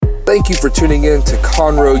Thank you for tuning in to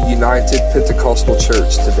Conroe United Pentecostal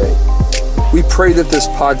Church today. We pray that this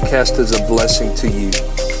podcast is a blessing to you.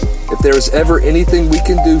 If there is ever anything we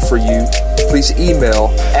can do for you, please email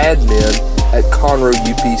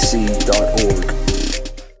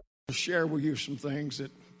admin@conroeupc.org. I'll share with you some things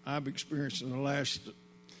that I've experienced in the last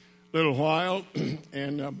little while.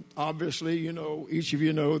 And obviously, you know, each of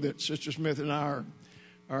you know that Sister Smith and I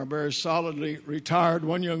are very solidly retired.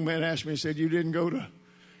 One young man asked me, he said, you didn't go to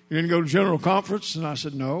General Conference? And I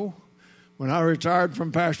said, no. When I retired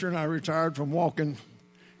from pastoring, I retired from walking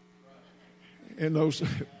in those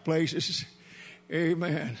places.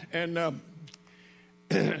 Amen. And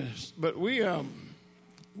but we have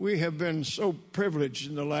been so privileged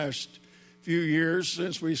in the last few years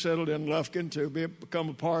since we settled in Lufkin to become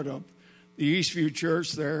a part of the Eastview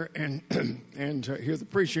Church there and to hear the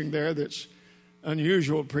preaching there. That's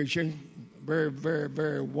unusual preaching. Very, very,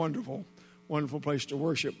 very wonderful place to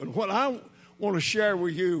worship. But what I want to share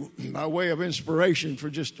with you by way of inspiration for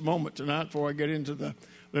just a moment tonight before I get into the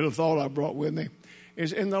little thought I brought with me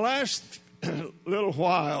is in the last little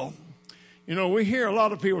while, you know, we hear a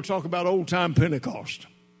lot of people talk about old-time Pentecost.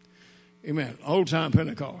 Amen. Old-time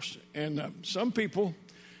Pentecost. And some people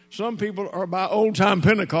are by old-time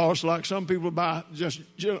Pentecost like some people by just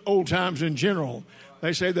old times in general.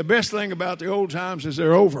 They say the best thing about the old times is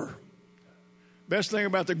they're over. Best thing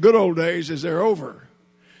about the good old days is they're over.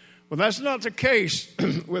 Well, that's not the case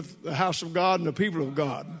with the house of God and the people of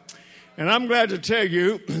God. And I'm glad to tell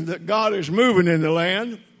you that God is moving in the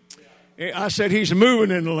land. I said he's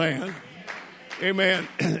moving in the land. Amen.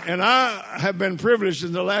 And I have been privileged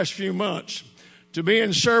in the last few months to be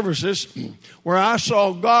in services where I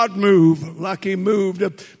saw God move like he moved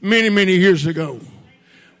many, many years ago.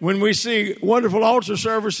 When we see wonderful altar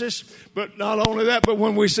services, but not only that, but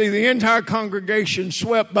when we see the entire congregation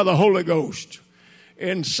swept by the Holy Ghost.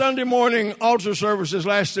 In Sunday morning altar services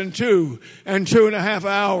lasting 2 and 2.5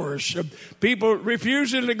 hours. People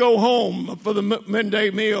refusing to go home for the midday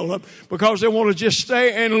meal because they want to just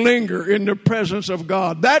stay and linger in the presence of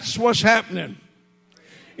God. That's what's happening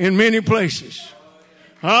in many places.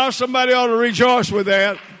 Somebody ought to rejoice with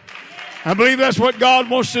that. I believe that's what God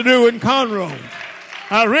wants to do in Conroe.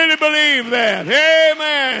 I really believe that.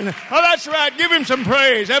 Amen. Oh, that's right. Give him some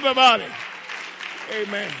praise, everybody.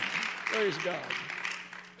 Amen. Praise God.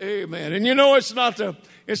 Amen. And you know, it's not the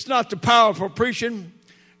powerful preaching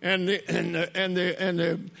and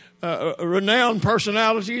the renowned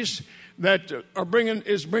personalities that are bringing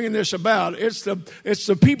this about. It's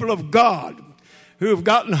the people of God who have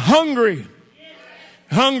gotten hungry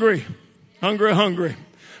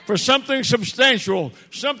for something substantial,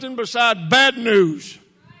 something beside bad news.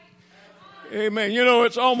 Amen. You know,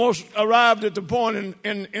 it's almost arrived at the point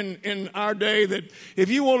in our day that if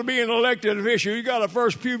you want to be an elected official, you got to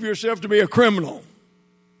first prove yourself to be a criminal.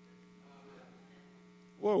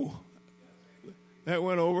 Whoa. That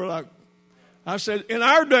went over like, I said, in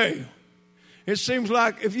our day, it seems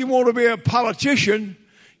like if you want to be a politician,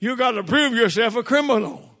 you got to prove yourself a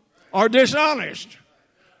criminal or dishonest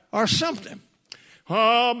or something.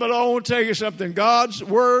 Oh, but I want to tell you something. God's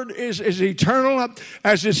word is as eternal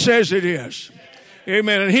as it says it is.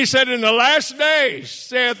 Amen. And he said, in the last days,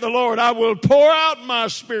 saith the Lord, I will pour out my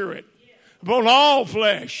spirit upon all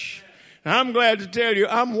flesh. And I'm glad to tell you,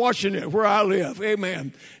 I'm watching it where I live.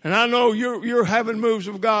 Amen. And I know you're having moves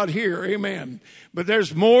of God here. Amen. But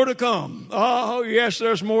there's more to come. Oh, yes,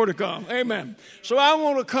 there's more to come. Amen. So I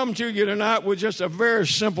want to come to you tonight with just a very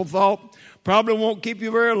simple thought. Probably won't keep you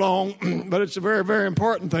very long, but it's a very, very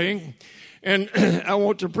important thing. And I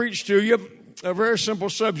want to preach to you a very simple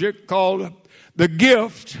subject called the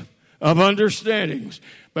gift of understanding.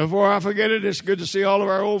 Before I forget it, it's good to see all of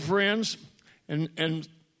our old friends. And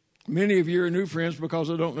many of you are new friends because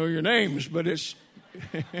I don't know your names, but it's...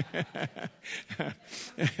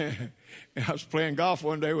 I was playing golf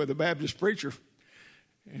one day with a Baptist preacher,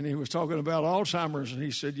 and he was talking about Alzheimer's, and he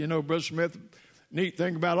said, you know, Brother Smith, neat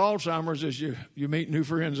thing about Alzheimer's is you meet new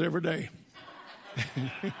friends every day.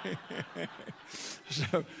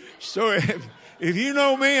 So if you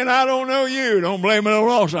know me and I don't know you, don't blame it on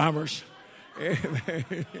Alzheimer's.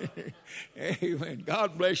 Amen. Amen.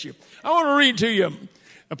 God bless you. I want to read to you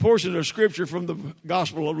a portion of Scripture from the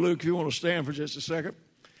Gospel of Luke, if you want to stand for just a second,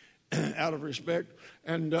 out of respect.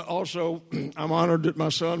 And also, I'm honored that my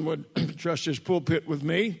son would trust his pulpit with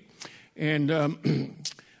me. And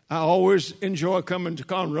I always enjoy coming to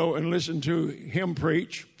Conroe and listen to him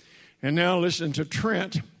preach. And now listen to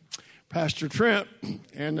Trent, Pastor Trent.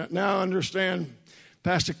 And now I understand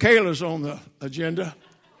Pastor Kayla's on the agenda.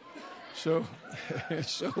 So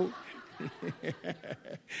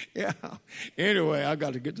Yeah. Anyway, I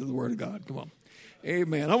got to get to the Word of God. Come on.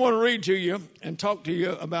 Amen. I want to read to you and talk to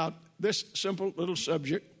you about this simple little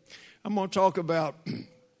subject. I'm going to talk about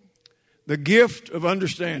the gift of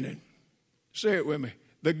understanding. Say it with me.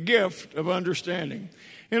 The gift of understanding.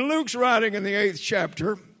 In Luke's writing in the 8th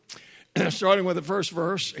chapter, starting with the first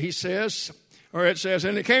verse, it says,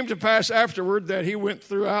 and it came to pass afterward that he went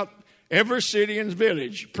throughout every city and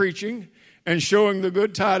village, preaching and showing the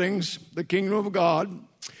good tidings, the kingdom of God,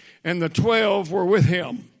 and the 12 were with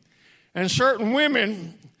him. And certain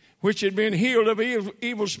women which had been healed of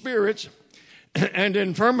evil spirits and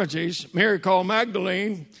infirmities, Mary called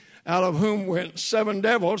Magdalene, out of whom went 7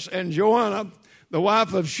 devils, and Joanna, the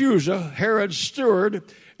wife of Chuza, Herod's steward,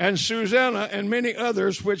 and Susanna, and many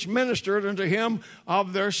others which ministered unto him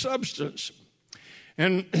of their substance.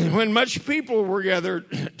 And when much people were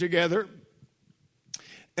gathered together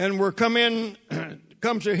and were come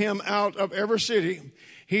to him out of every city,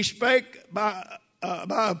 he spake by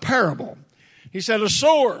a parable. He said, a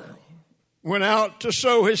sower went out to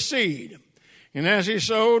sow his seed. And as he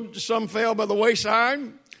sowed, some fell by the wayside,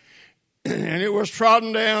 and it was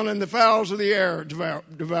trodden down, and the fowls of the air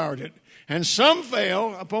devoured it. And some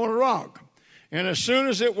fell upon a rock. And as soon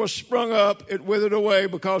as it was sprung up, it withered away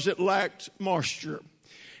because it lacked moisture.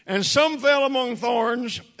 And some fell among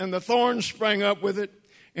thorns, and the thorns sprang up with it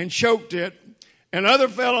and choked it. And other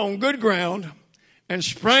fell on good ground and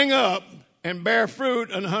sprang up and bare fruit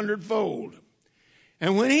 100-fold.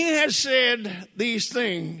 And when he had said these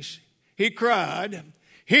things, he cried,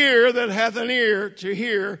 He that hath an ear to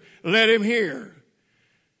hear, let him hear.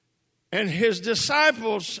 And his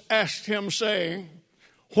disciples asked him, saying,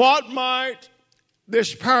 What might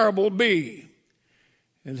this parable be?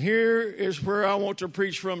 And here is where I want to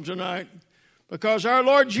preach from tonight, because our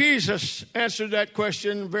Lord Jesus answered that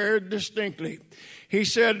question very distinctly. He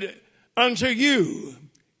said, Unto you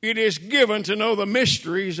it is given to know the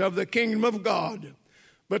mysteries of the kingdom of God,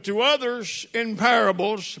 but to others in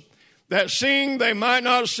parables, that seeing they might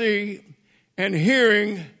not see, and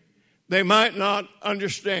hearing they might not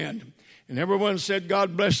understand. And everyone said,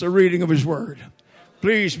 God bless the reading of his word.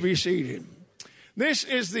 Please be seated. This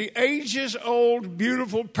is the ages-old,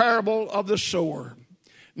 beautiful parable of the sower.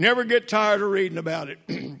 Never get tired of reading about it.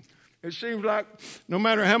 It seems like no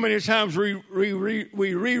matter how many times we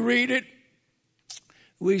reread it,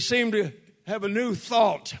 we seem to have a new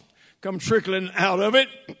thought come trickling out of it.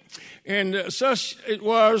 And such it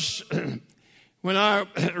was when I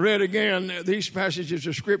read again these passages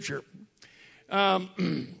of Scripture. Life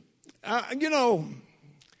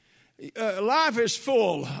is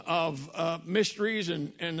full of mysteries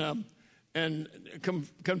and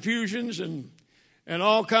confusions and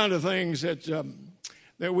all kind of things that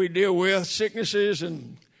we deal with, sicknesses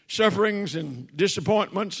and sufferings and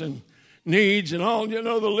disappointments and needs and all. You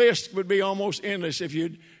know, the list would be almost endless if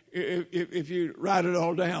you write it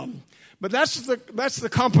all down. But that's the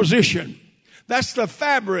composition. That's the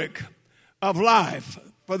fabric of life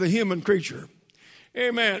for the human creature.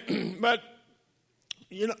 Amen. But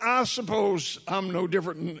I suppose I'm no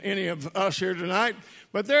different than any of us here tonight,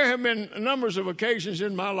 but there have been numbers of occasions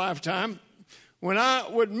in my lifetime when I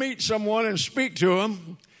would meet someone and speak to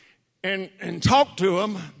them and talk to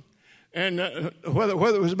them, and whether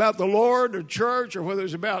it was about the Lord or church, or whether it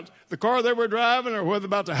was about the car they were driving, or whether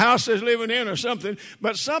about the house they was living in or something,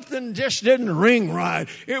 but something just didn't ring right.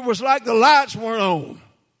 It was like the lights weren't on.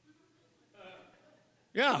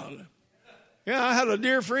 Yeah, I had a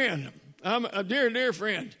dear friend. I'm a dear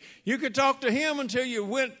friend. You could talk to him until you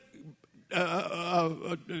went,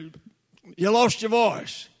 you lost your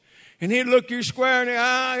voice. And he'd look you square in the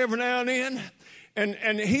eye every now and then,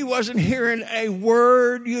 and he wasn't hearing a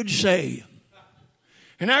word you'd say.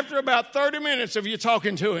 And after about 30 minutes of you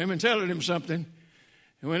talking to him and telling him something,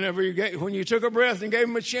 when you took a breath and gave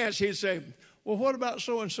him a chance, he'd say, well, what about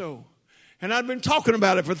so-and-so? And I'd been talking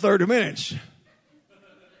about it for 30 minutes.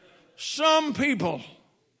 Some people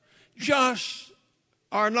just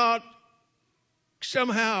are not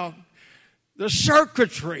somehow, the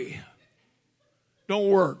circuitry don't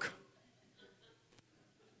work.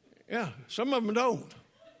 Yeah, some of them don't.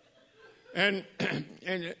 And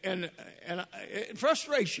it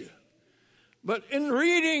frustrates you. But in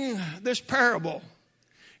reading this parable,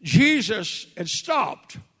 Jesus had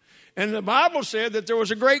stopped. And the Bible said that there was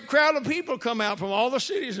a great crowd of people come out from all the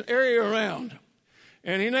cities and area around.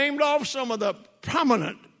 And he named off some of the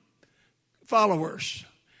prominent followers.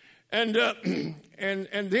 And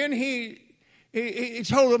then he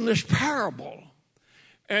told them this parable.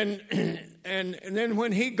 And then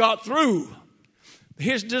when he got through,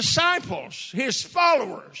 his disciples, his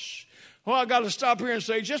followers, Well, I got to stop here and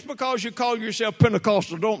say, just because you call yourself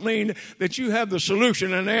Pentecostal don't mean that you have the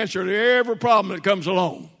solution and answer to every problem that comes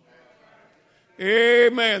along.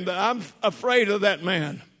 Amen. I'm afraid of that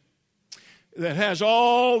man that has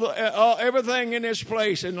everything in his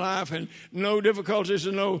place in life and no difficulties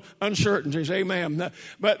and no uncertainties. Amen.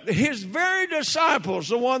 But his very disciples,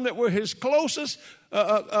 the one that were his closest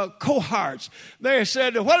cohorts, they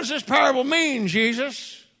said, what does this parable mean,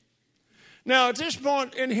 Jesus? Now, at this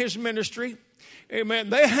point in his ministry, amen,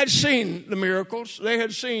 they had seen the miracles. They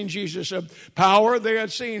had seen Jesus' power. They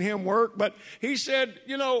had seen him work. But he said,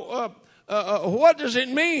 what does it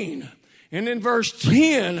mean? And in verse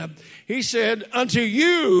 10, he said, unto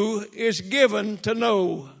you is given to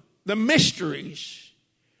know the mysteries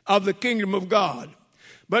of the kingdom of God,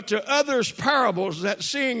 but to others parables that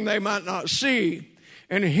seeing they might not see,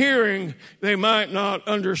 and hearing they might not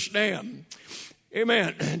understand.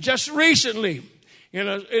 Amen. Just recently, in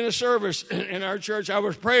a service in our church, I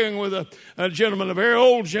was praying with a gentleman, a very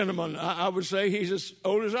old gentleman. I would say he's as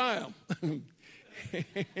old as I am.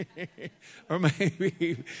 Or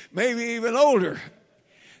maybe even older.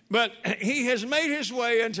 But he has made his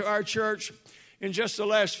way into our church in just the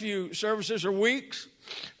last few services or weeks.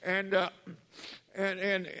 And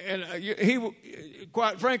he,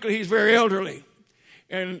 quite frankly, he's very elderly.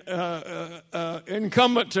 And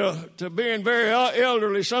incumbent to being very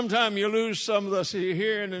elderly, sometimes you lose some of the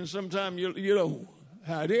hearing, and sometimes you know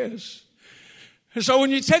how it is. And so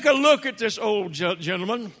when you take a look at this old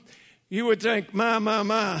gentleman, you would think,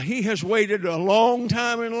 my, he has waited a long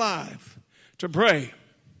time in life to pray.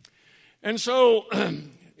 And so,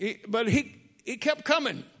 but he kept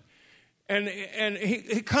coming. And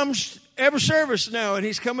he comes every service now, and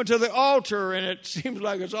he's coming to the altar, and it seems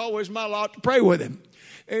like it's always my lot to pray with him.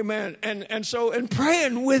 Amen. And so,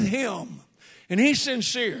 praying with him, and he's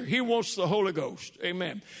sincere. He wants the Holy Ghost.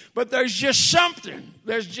 Amen. But there's just something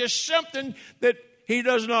that he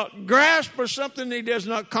does not grasp, or something he does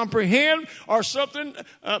not comprehend, or something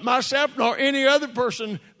myself nor any other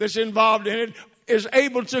person that's involved in it is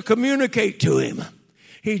able to communicate to him.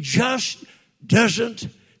 He just doesn't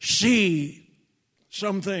see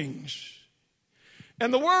some things.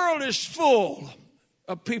 And the world is full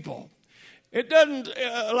of people. It doesn't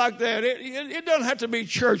like that. It doesn't have to be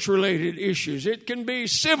church-related issues. It can be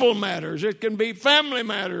civil matters. It can be family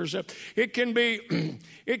matters. It can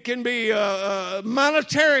be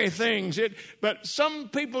monetary things. But some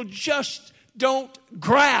people just don't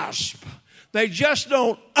grasp. They just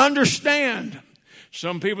don't understand.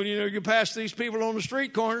 Some people, you pass these people on the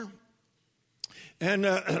street corner, and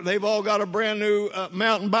they've all got a brand new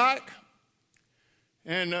mountain bike.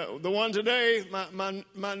 And the one today,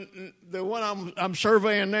 the one I'm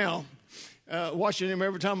surveying now, watching him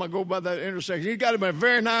every time I go by that intersection. He's got a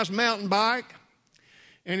very nice mountain bike,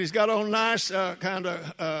 and he's got on nice kind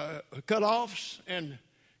of cutoffs and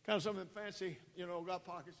kind of something fancy, got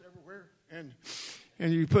pockets everywhere.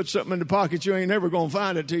 And you put something in the pocket, you ain't never gonna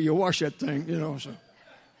find it till you wash that thing, So,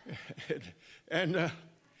 and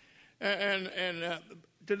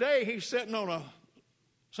today he's sitting on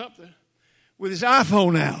something with his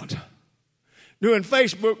iPhone out, doing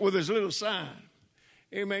Facebook with his little sign.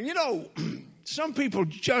 Amen. Some people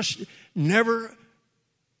just never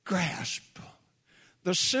grasp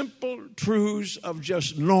the simple truths of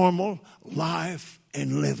just normal life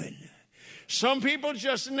and living. Some people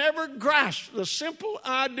just never grasp the simple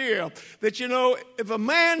idea that, if a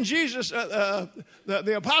man, Jesus,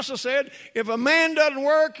 the apostle said, if a man doesn't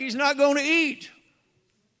work, he's not going to eat.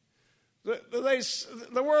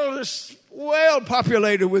 The world is well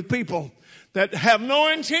populated with people that have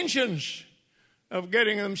no intentions of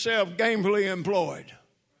getting themselves gainfully employed,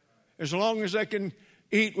 as long as they can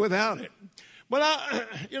eat without it. But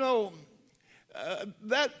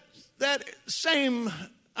that same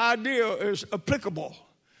idea is applicable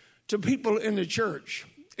to people in the church.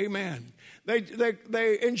 Amen.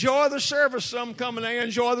 They enjoy the service. Some come and they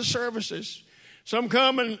enjoy the services. Some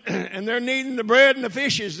come and they're needing the bread and the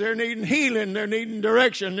fishes. They're needing healing. They're needing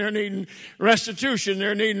direction. They're needing restitution.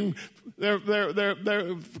 They're needing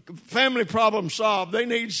their family problems solved. They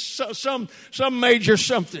need some major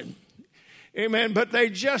something. Amen. But they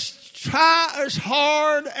just try as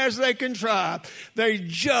hard as they can try. They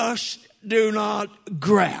just do not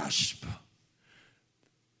grasp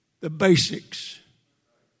the basics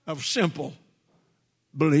of simple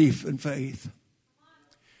belief and faith.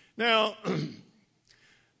 Now,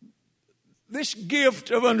 this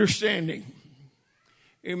gift of understanding,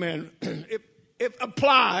 amen, if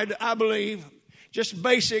applied, I believe, just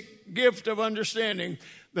basic gift of understanding,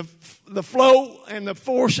 the flow and the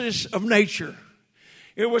forces of nature,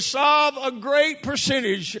 It would solve a great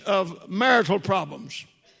percentage of marital problems.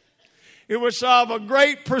 It would solve a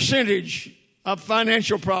great percentage of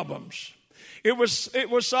financial problems. It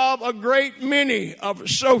would solve a great many of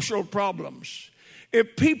social problems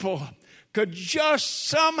if people could just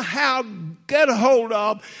somehow get a hold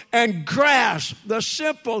of and grasp the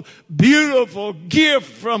simple, beautiful gift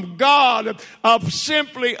from God of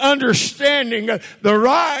simply understanding the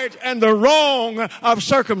right and the wrong of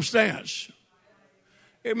circumstance.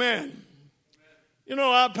 Amen. You know,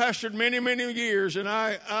 I pastored many, many years, and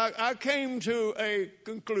I came to a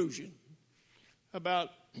conclusion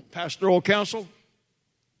about pastoral counsel.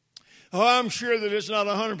 Oh, I'm sure that it's not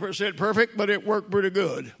 100% perfect, but it worked pretty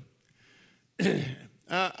good.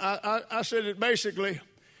 I said it basically,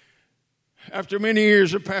 after many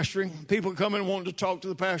years of pastoring, people come and want to talk to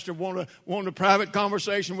the pastor, want a private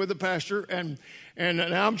conversation with the pastor, and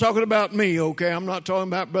now I'm talking about me, okay? I'm not talking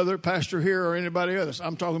about Brother Pastor here or anybody else.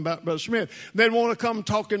 I'm talking about Brother Smith. They want to come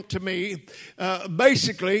talking to me.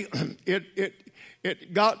 Basically,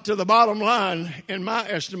 it got to the bottom line, in my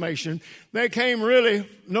estimation. They came really,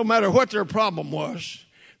 no matter what their problem was,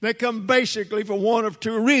 they come basically for one of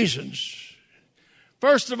two reasons.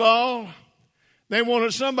 First of all, they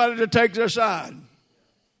wanted somebody to take their side.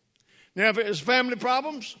 Now, if it was family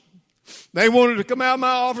problems, they wanted to come out of my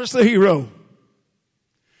office the hero.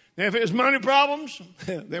 Now, if it was money problems,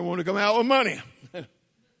 they wanted to come out with money.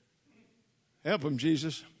 Help them,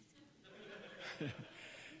 Jesus.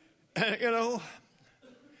 You know,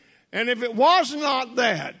 and if it was not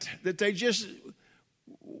that they just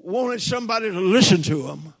wanted somebody to listen to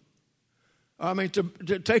them, I mean, to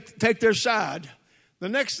take their side, the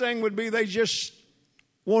next thing would be they just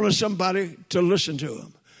wanted somebody to listen to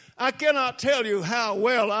them. I cannot tell you how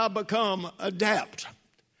well I become adept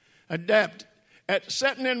at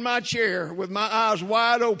sitting in my chair with my eyes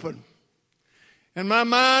wide open and my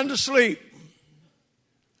mind asleep.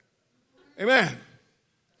 Amen.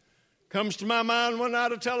 Comes to my mind one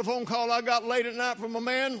night a telephone call I got late at night from a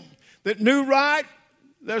man that knew right.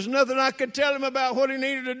 There's nothing I could tell him about what he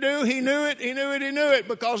needed to do. He knew it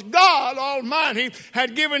because God Almighty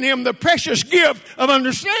had given him the precious gift of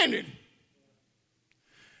understanding.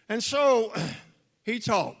 And so he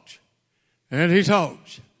talked, and he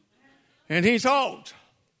talked, and he talked.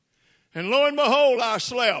 And lo and behold, I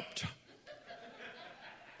slept.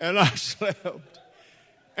 And I slept.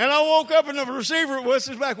 And I woke up and the receiver, well, this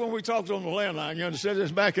is back when we talked on the landline. You understand? This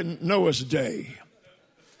is back in Noah's day.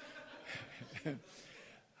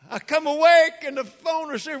 I come awake and the phone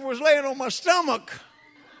receiver was laying on my stomach.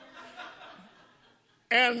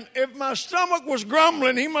 And if my stomach was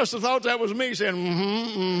grumbling, he must have thought that was me saying,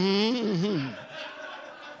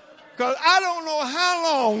 Because I don't know how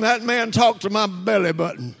long that man talked to my belly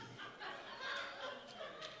button.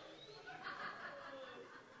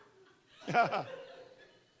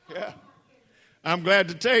 Yeah. I'm glad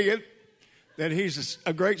to tell you that he's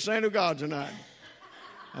a great saint of God tonight.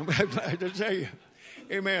 I'm glad to tell you.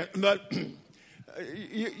 Amen. But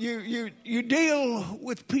you deal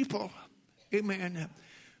with people, amen,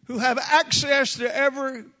 who have access to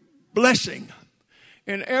every blessing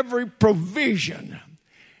and every provision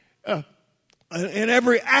and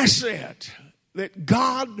every asset that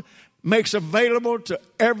God makes available to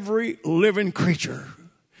every living creature.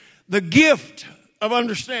 The gift of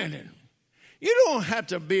understanding. You don't have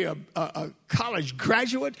to be a college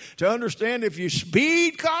graduate to understand if you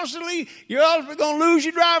speed constantly, you're ultimately going to lose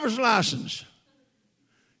your driver's license.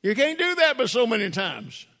 You can't do that but so many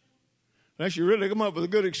times. Unless you really come up with a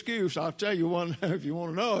good excuse. I'll tell you one if you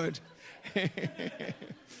want to know it.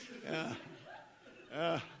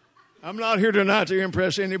 I'm not here tonight to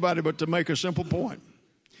impress anybody but to make a simple point.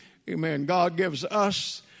 Amen. God gives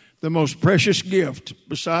us the most precious gift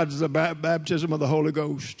besides the baptism of the Holy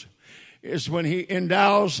Ghost. Is when he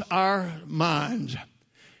endows our minds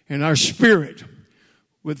and our spirit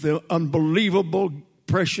with the unbelievable,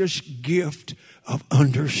 precious gift of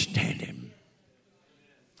understanding.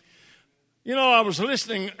 You know, I was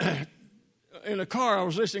listening in a car. I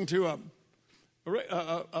was listening to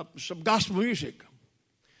some gospel music,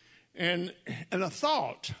 and a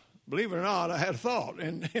thought. Believe it or not, I had a thought,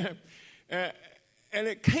 and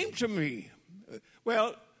it came to me.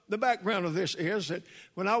 Well, the background of this is that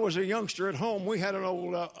when I was a youngster at home, we had an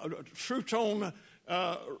old True Tone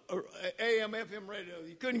AM, FM radio.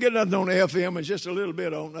 You couldn't get nothing on FM. It's just a little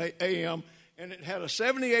bit on AM. And it had a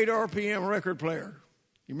 78 RPM record player.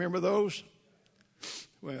 You remember those?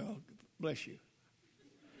 Well, bless you.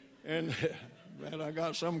 And glad I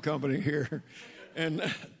got some company here. And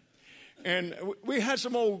we had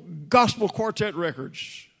some old gospel quartet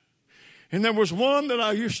records. And there was one that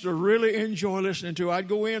I used to really enjoy listening to. I'd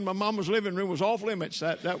go in. My mama's living room was off limits.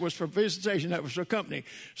 That was for visitation. That was for company.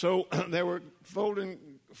 So there were folding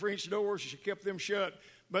French doors. She kept them shut.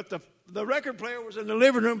 But the record player was in the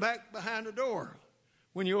living room back behind the door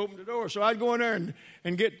when you opened the door. So I'd go in there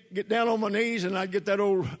and get down on my knees, and I'd get that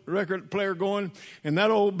old record player going. And that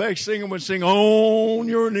old bass singer would sing, "On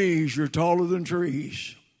your knees, you're taller than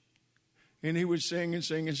trees." And he would sing and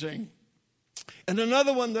sing and sing. And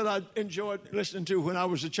another one that I enjoyed listening to when I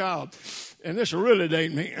was a child, and this will really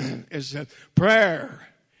date me, is that prayer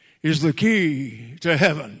is the key to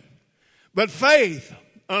heaven, but faith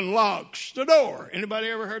unlocks the door. Anybody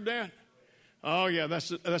ever heard that? Oh, yeah,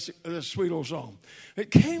 that's a sweet old song. It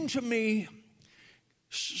came to me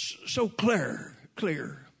so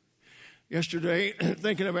clear yesterday,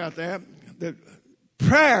 thinking about that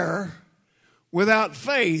prayer without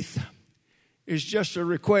faith is just a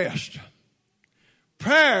request.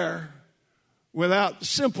 Prayer without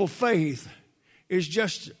simple faith is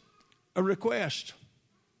just a request.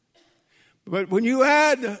 But when you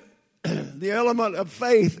add the element of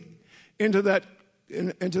faith into that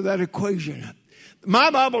equation, my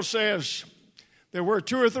Bible says that where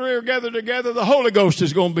two or three are gathered together, the Holy Ghost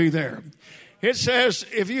is going to be there. It says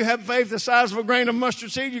if you have faith the size of a grain of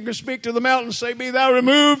mustard seed, you can speak to the mountain, say, "Be thou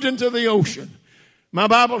removed into the ocean." My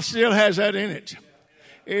Bible still has that in it.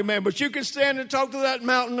 Amen. But you can stand and talk to that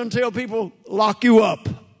mountain until people lock you up.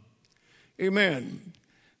 Amen.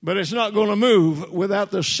 But it's not going to move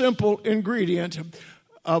without the simple ingredient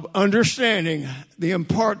of understanding the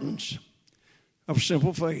importance of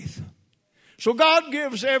simple faith. So God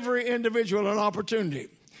gives every individual an opportunity,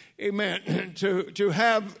 amen, to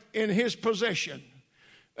have in his possession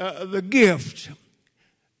the gift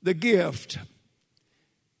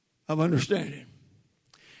of understanding.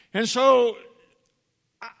 And so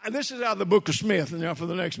this is out of the book of Smith, now for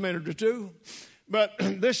the next minute or two. But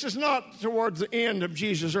this is not towards the end of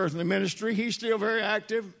Jesus' earthly ministry. He's still very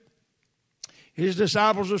active. His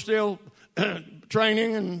disciples are still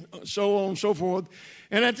training and so on and so forth.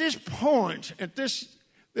 And at this point, at this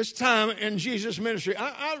time in Jesus' ministry,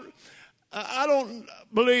 I don't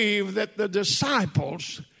believe that the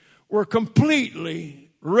disciples were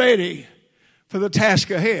completely ready for the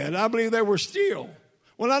task ahead. I believe they were still.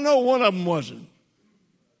 Well, I know one of them wasn't.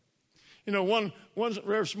 You know, one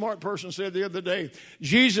very smart person said the other day,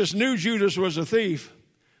 Jesus knew Judas was a thief,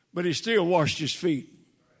 but he still washed his feet.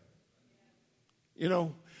 You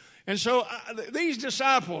know, and so these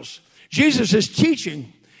disciples, Jesus is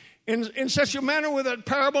teaching in such a manner with that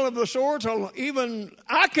parable of the sword, so even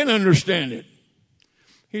I can understand it.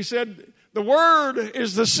 He said, the word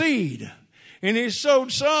is the seed, and he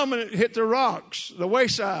sowed some and it hit the rocks, the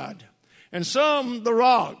wayside, and some the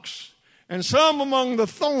rocks, and some among the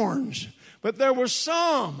thorns. But there were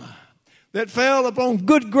some that fell upon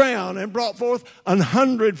good ground and brought forth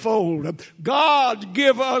 100-fold. God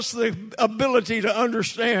give us the ability to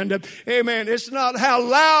understand. Amen. It's not how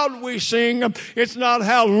loud we sing. It's not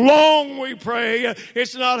how long we pray.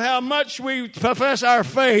 It's not how much we profess our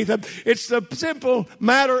faith. It's the simple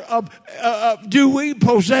matter of do we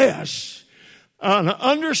possess an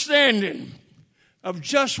understanding of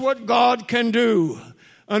just what God can do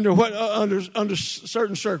under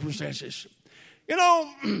certain circumstances. You know,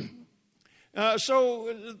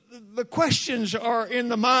 so the questions are in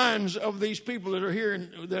the minds of these people that are here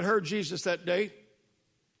and that heard Jesus that day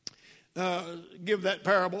give that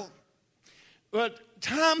parable. But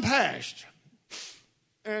time passed,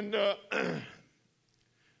 and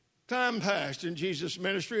time passed in Jesus'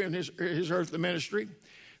 ministry and his earthly ministry.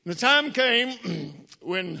 And the time came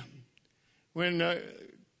when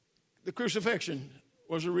the crucifixion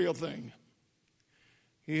was a real thing.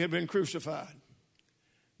 He had been crucified.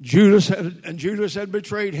 Judas had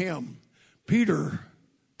betrayed him. Peter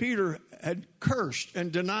had cursed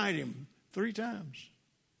and denied him 3 times.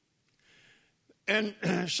 And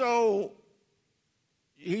so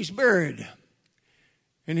he's buried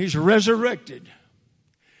and he's resurrected.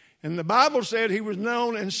 And the Bible said he was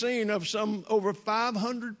known and seen of some over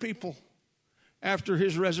 500 people after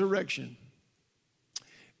his resurrection.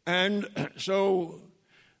 And so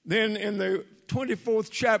then in the 24th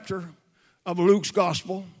chapter of Luke's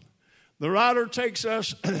gospel, the writer takes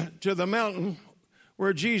us to the mountain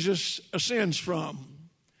where Jesus ascends from.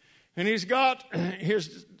 And he's got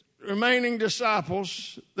his remaining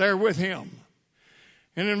disciples there with him.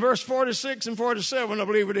 And in verse 46 and 47, I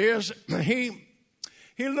believe it is, he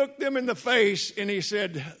looked them in the face and he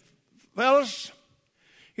said, fellas,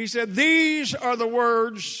 he said, these are the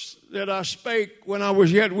words that I spake when I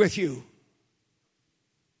was yet with you,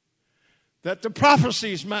 that the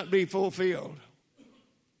prophecies might be fulfilled.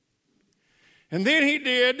 And then he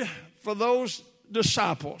did for those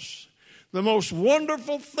disciples the most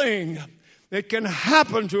wonderful thing that can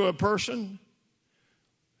happen to a person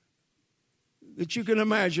that you can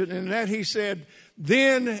imagine. And that he said,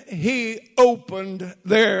 then he opened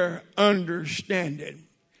their understanding.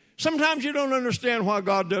 Sometimes you don't understand why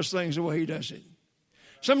God does things the way he does it.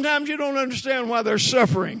 Sometimes you don't understand why they're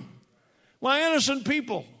suffering, why innocent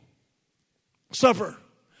people suffer.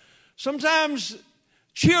 Sometimes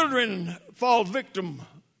children fall victim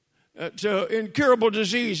to incurable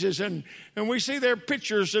diseases, and we see their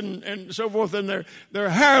pictures and so forth, and their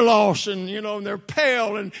hair loss, and and they're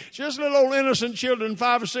pale, and just little old innocent children,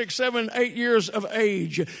 5 or 6, 7, 8 years of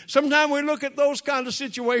age. Sometimes we look at those kind of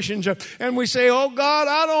situations and we say, oh God,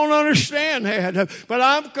 I don't understand that. But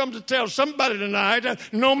I've come to tell somebody tonight,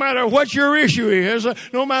 no matter what your issue is,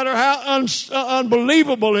 no matter how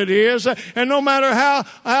unbelievable it is, and no matter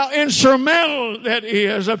how insurmountable that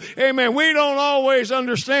is, amen, we don't always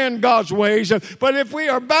understand God's ways. But if we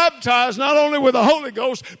are baptized, not only with the Holy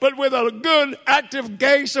Ghost, but with a good active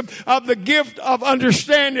case of the gift of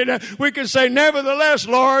understanding, we can say, nevertheless,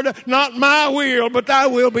 Lord, not my will, but thy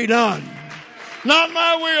will be done. Not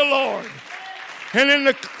my will, Lord. And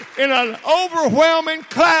in an overwhelming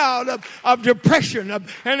cloud of depression,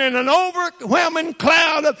 and in an overwhelming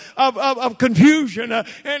cloud of confusion,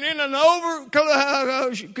 and in a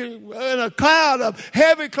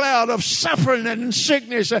heavy cloud of suffering and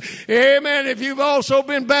sickness, amen, if you've also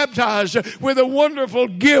been baptized with a wonderful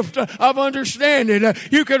gift of understanding,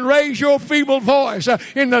 you can raise your feeble voice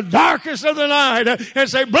in the darkest of the night and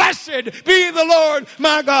say, blessed be the Lord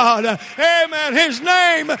my God. Amen. His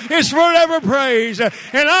name is forever praised. And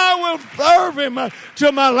I will serve him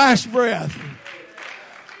to my last breath.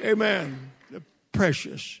 Amen. The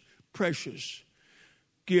precious, precious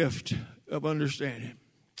gift of understanding.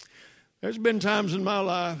 There's been times in my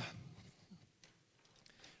life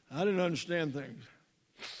I didn't understand things.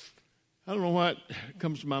 I don't know what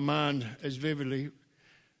comes to my mind as vividly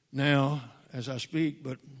now as I speak,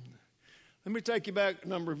 but let me take you back a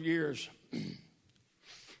number of years.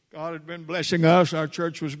 God had been blessing us. Our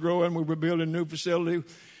church was growing. We were building a new facility.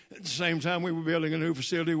 At the same time we were building a new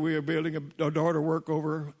facility, we were building a daughter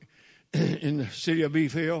workover in the city of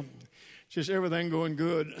Beef Hill. Just everything going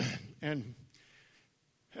good. And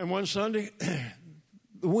one Sunday,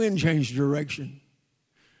 the wind changed direction.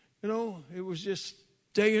 It was just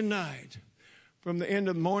day and night. From the end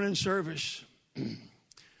of morning service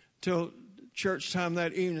till church time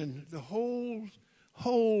that evening, the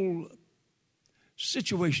whole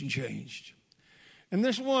situation changed. And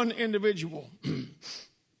this one individual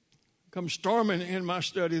come storming in my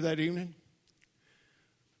study that evening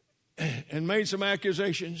and made some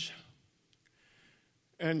accusations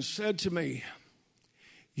and said to me,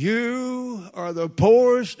 you are the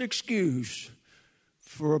poorest excuse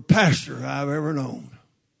for a pastor I've ever known.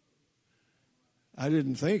 I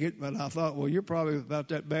didn't think it, but I thought, well, you're probably about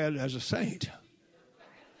that bad as a saint.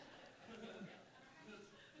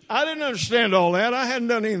 I didn't understand all that. I hadn't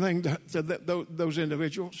done anything to those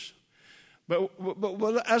individuals. But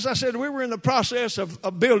as I said, we were in the process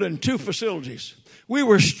of building 2 facilities. We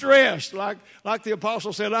were stressed, like the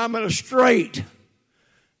apostle said, I'm in a strait.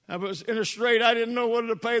 I was in a strait. I didn't know whether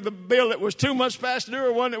to pay the bill that was 2 months past due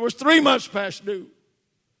or one that was 3 months past due.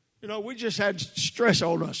 We just had stress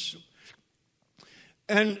on us.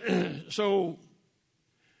 And so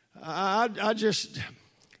I didn't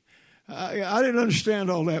understand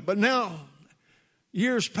all that. But now,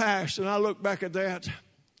 years passed, and I look back at that.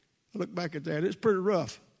 It's pretty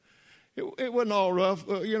rough. It wasn't all rough.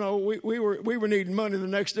 We were needing money the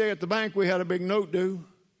next day at the bank. We had a big note due.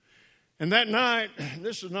 And that night,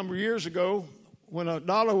 this was a number of years ago, when a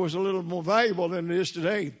dollar was a little more valuable than it is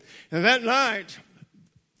today. And that night,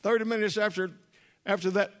 30 minutes after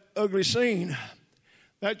that ugly scene,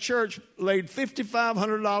 that church laid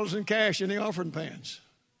 $5,500 in cash in the offering pans.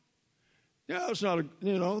 Yeah, it's not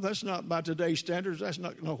that's not by today's standards. That's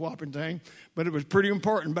not no whopping thing, but it was pretty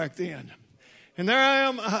important back then. And there I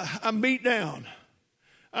am. I'm beat down.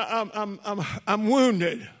 I'm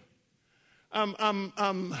wounded.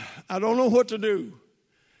 I don't know what to do.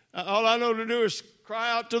 All I know to do is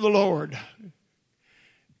cry out to the Lord.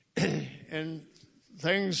 And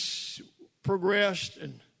things progressed,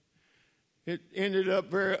 and it ended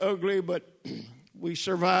up very ugly, but we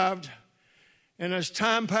survived. And as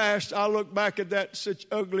time passed, I look back at that such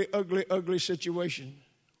ugly situation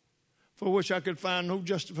for which I could find no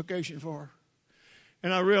justification for.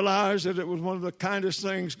 And I realized that it was one of the kindest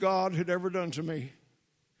things God had ever done to me,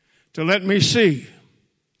 to let me see,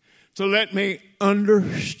 to let me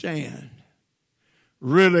understand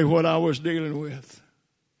really what I was dealing with.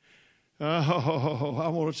 Oh, I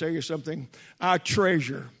want to tell you something. I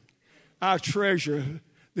treasure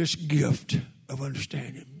this gift of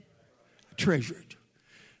understanding. I treasure it.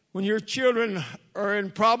 When your children are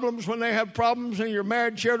in problems, when they have problems, and your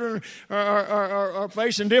married children are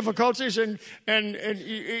facing difficulties, and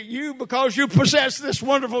you, because you possess this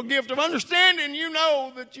wonderful gift of understanding, you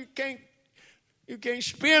know that you can't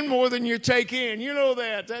spend more than you take in. You know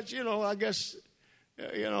that. That's, I guess,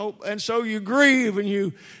 and so you grieve and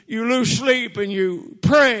you lose sleep and you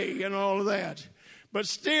pray and all of that. But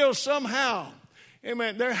still somehow,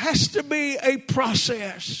 amen, there has to be a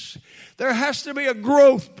process. There has to be a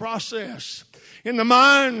growth process in the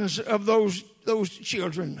minds of those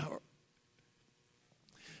children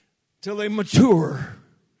till they mature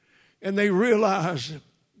and they realize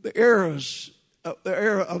the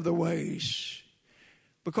error of the ways.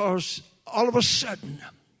 Because all of a sudden,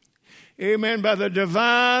 amen, by the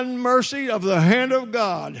divine mercy of the hand of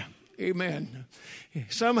God, amen,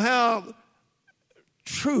 somehow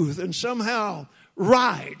truth and somehow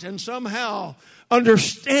right and somehow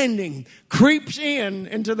understanding creeps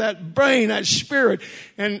into that brain, that spirit,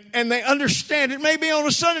 and they understand. It may be on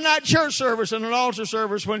a Sunday night church service and an altar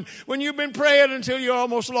service when you've been praying until you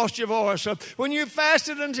almost lost your voice, when you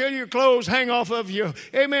fasted until your clothes hang off of you,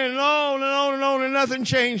 amen, and on and on and on, and nothing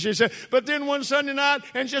changes. But then one Sunday night,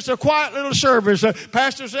 and just a quiet little service,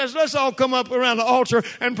 pastor says, let's all come up around the altar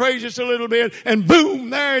and praise just a little bit, and boom,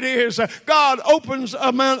 there it is. God opens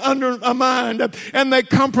a mind, and they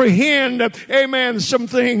comprehend, amen, some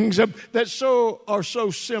things that are so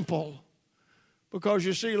simple. Because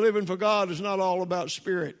you see, living for God is not all about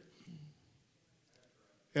spirit.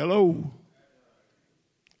 Hello.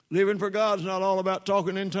 Living for God is not all about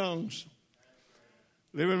talking in tongues.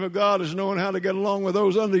 Living for God is knowing how to get along with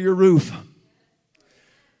those under your roof.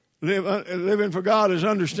 Living for God is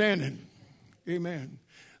understanding. Amen.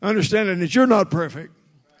 Understanding that you're not perfect.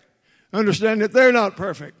 Understanding that they're not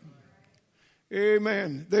perfect.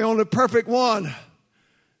 Amen. The only perfect one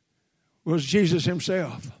was Jesus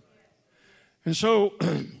himself. And so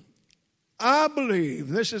I believe,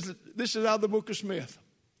 this is out of the book of Smith,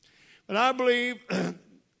 and I believe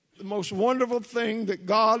the most wonderful thing that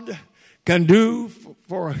God can do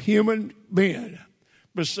for a human being,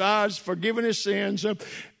 besides forgiving his sins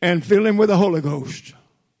and fill him with the Holy Ghost,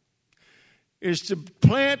 is to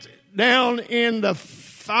plant down in the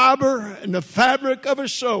fiber and the fabric of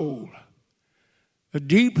his soul a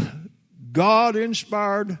deep,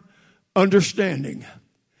 God-inspired understanding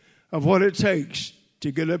of what it takes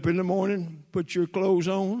to get up in the morning, put your clothes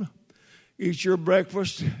on, eat your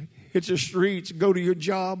breakfast, hit the streets, go to your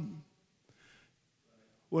job,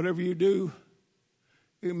 whatever you do,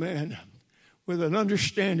 amen, with an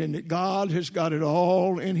understanding that God has got it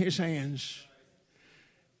all in his hands.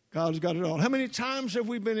 God's got it all. How many times have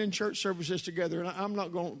we been in church services together? And I'm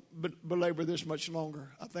not going to belabor this much longer.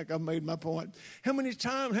 I think I've made my point. How many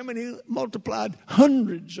multiplied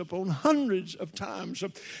hundreds upon hundreds of times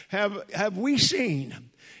have we seen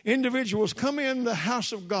individuals come in the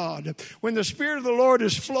house of God when the Spirit of the Lord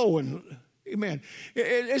is flowing? Amen.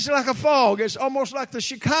 It's like a fog. It's almost like the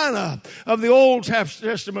Shekinah of the Old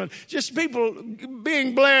Testament. Just people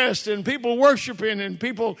being blessed and people worshiping and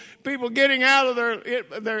people getting out of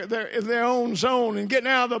their own zone and getting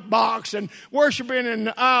out of the box and worshiping in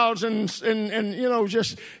the aisles and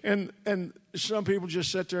some people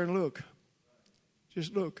just sit there and look.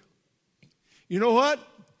 Just look. You know what?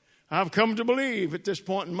 I've come to believe at this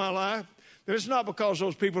point in my life that it's not because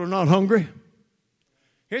those people are not hungry.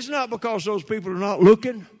 It's not because those people are not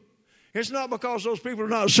looking. It's not because those people are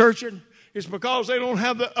not searching. It's because they don't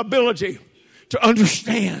have the ability to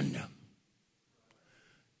understand.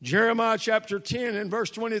 Jeremiah chapter 10 and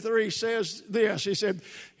verse 23 says this.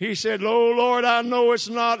 He said, "Oh Lord, I know it's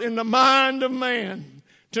not in the mind of man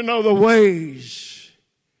to know the ways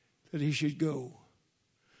that he should go."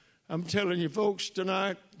 I'm telling you folks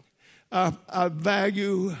tonight, I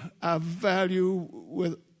value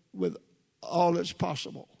with all that's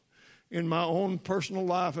possible in my own personal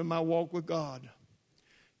life and my walk with God,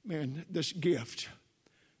 man, this gift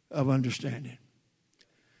of understanding.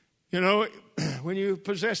 You know, when you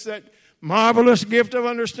possess that marvelous gift of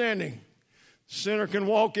understanding, sinner can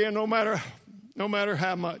walk in no matter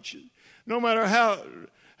how much, no matter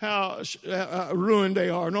how ruined they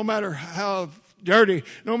are, no matter how dirty,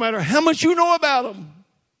 no matter how much you know about them.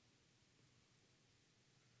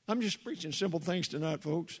 I'm just preaching simple things tonight,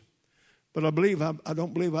 folks. But I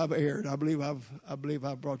don't believe I've erred. I believe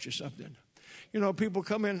I've brought you something. You know, people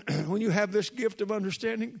come in, when you have this gift of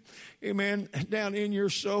understanding, amen, down in your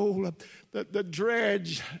soul, the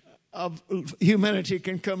dredge of humanity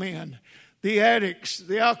can come in. the addicts,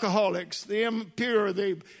 the alcoholics, the impure,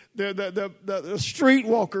 the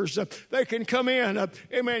streetwalkers. They can come in.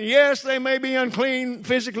 Amen. Yes, they may be unclean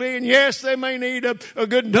physically, and yes, they may need a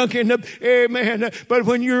good dunking. Amen. But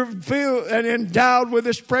when you're filled and endowed with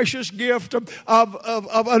this precious gift of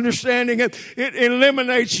understanding, it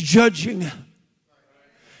eliminates judging.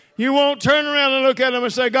 You won't turn around and look at them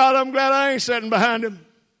and say, God, I'm glad I ain't sitting behind him.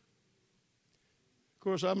 Of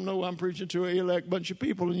course, I know I'm preaching to an elect bunch of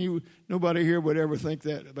people, and nobody here would ever think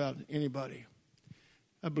that about anybody.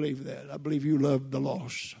 I believe that. I believe you love the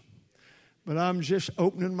lost. But I'm just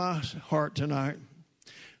opening my heart tonight.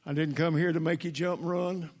 I didn't come here to make you jump and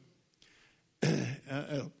run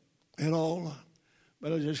at all.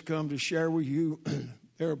 But I just come to share with you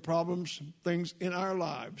there are problems, things in our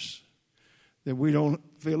lives that we don't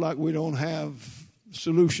feel like we don't have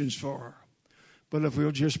solutions for. But if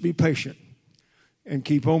we'll just be patient and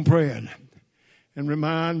keep on praying and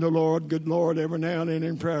remind the Lord, good Lord, every now and then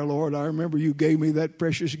in prayer, Lord, I remember you gave me that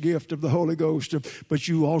precious gift of the Holy Ghost, but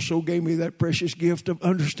you also gave me that precious gift of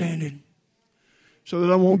understanding so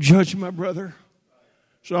that I won't judge my brother,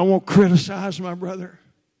 so I won't criticize my brother.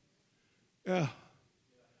 Yeah.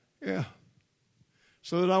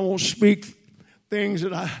 So that I won't speak things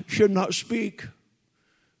that I should not speak,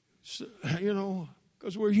 so,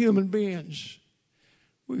 because we're human beings.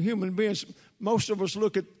 We're human beings. Most of us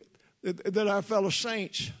look at our fellow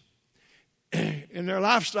saints and their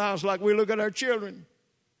lifestyles like we look at our children.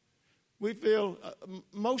 We feel,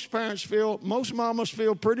 most mamas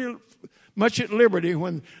feel pretty much at liberty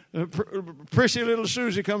when prissy little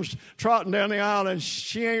Susie comes trotting down the aisle and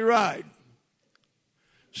she ain't right.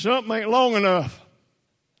 Something ain't long enough.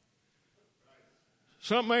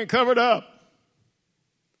 Something ain't covered up.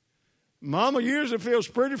 Mama usually feels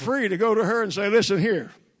pretty free to go to her and say, listen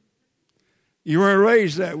here, you weren't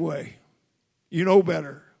raised that way. You know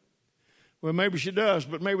better. Well, maybe she does,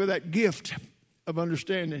 but maybe that gift of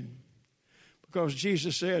understanding. Because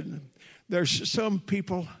Jesus said, there's some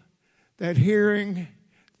people that hearing,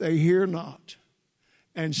 they hear not,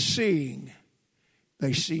 and seeing,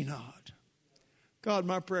 they see not. God,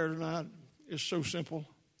 my prayer tonight is so simple.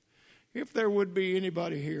 If there would be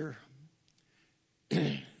anybody here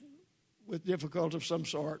with difficulty of some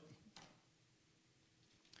sort,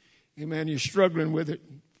 amen, you're struggling with it,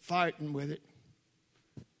 fighting with it,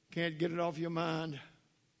 can't get it off your mind,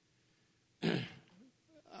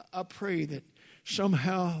 I pray that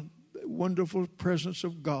somehow the wonderful presence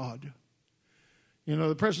of God,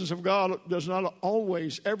 the presence of God does not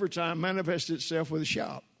always, every time, manifest itself with a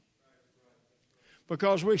shout.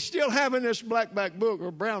 Because we still have in this black back book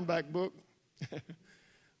or brown back book,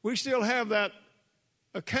 we still have that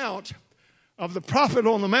account of the prophet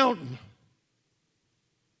on the mountain.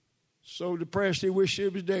 So depressed he wished he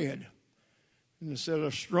was dead. And it said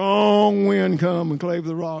a strong wind come and clave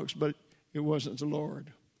the rocks, but it wasn't the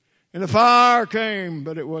Lord. And the fire came,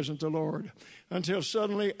 but it wasn't the Lord. Until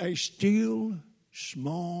suddenly a still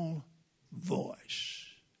small voice.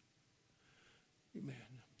 Amen.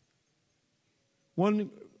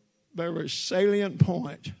 One very salient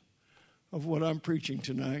point of what I'm preaching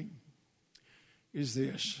tonight is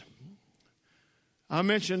this. I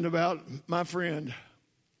mentioned about my friend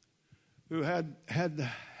who had the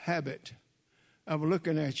habit of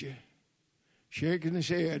looking at you, shaking his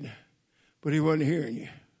head, but he wasn't hearing you.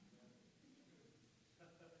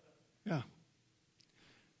 Yeah.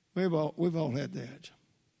 We've all had that.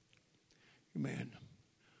 Amen.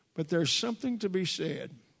 But there's something to be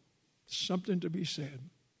said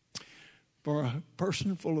for a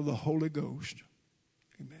person full of the Holy Ghost,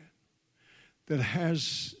 amen, that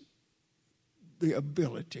has the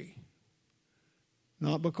ability,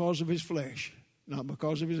 not because of his flesh, not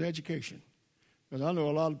because of his education, because I know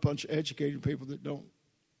a lot of bunch of educated people that don't.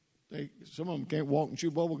 Some of them can't walk and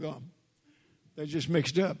chew bubble gum. They're just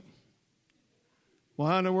mixed up.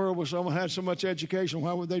 Why in the world would someone have so much education?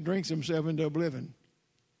 Why would they drink themselves into oblivion?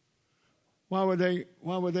 Why would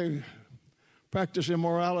they practice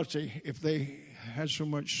immorality if they had so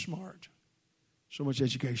much smart, so much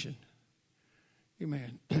education?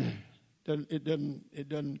 Amen. It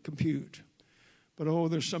doesn't compute. But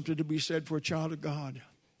there's something to be said for a child of God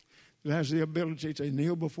that has the ability to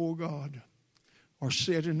kneel before God or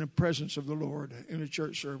sit in the presence of the Lord in a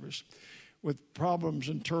church service with problems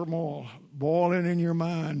and turmoil boiling in your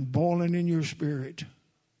mind, boiling in your spirit.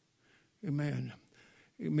 Amen.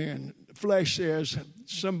 Amen. The flesh says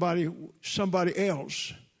somebody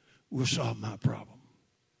else will solve my problem.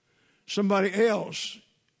 Somebody else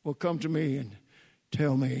will come to me and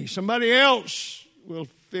tell me. Somebody else will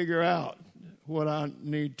figure out what I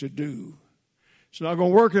need to do. It's not going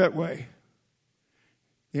to work that way.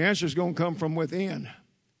 The answer is going to come from within.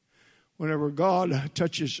 Whenever God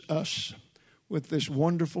touches us with this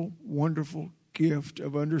wonderful, wonderful gift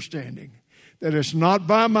of understanding, that it's not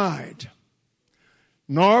by might,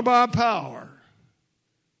 nor by power,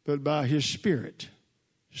 but by His Spirit,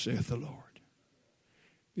 saith the Lord.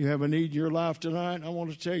 You have a need in your life tonight, I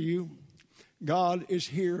want to tell you, God is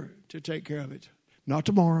here to take care of it. Not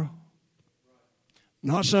tomorrow.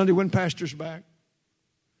 Not Sunday when pastor's back.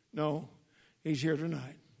 No, He's here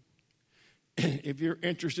tonight. If you're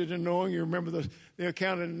interested in knowing, you remember the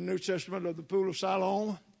account in the New Testament of the pool of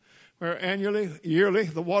Siloam, where yearly,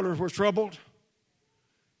 the waters were troubled.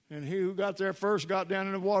 And he who got there first got down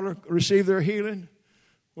in the water, received their healing.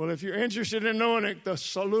 Well, if you're interested in knowing it,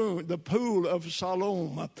 the pool of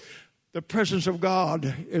Siloam, the presence of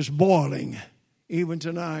God is boiling even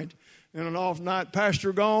tonight. And an off night,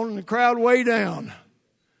 pastor gone, and the crowd way down.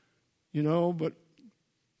 You know, but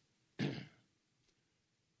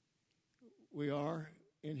we are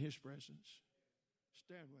in His presence.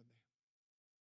 Stand with me.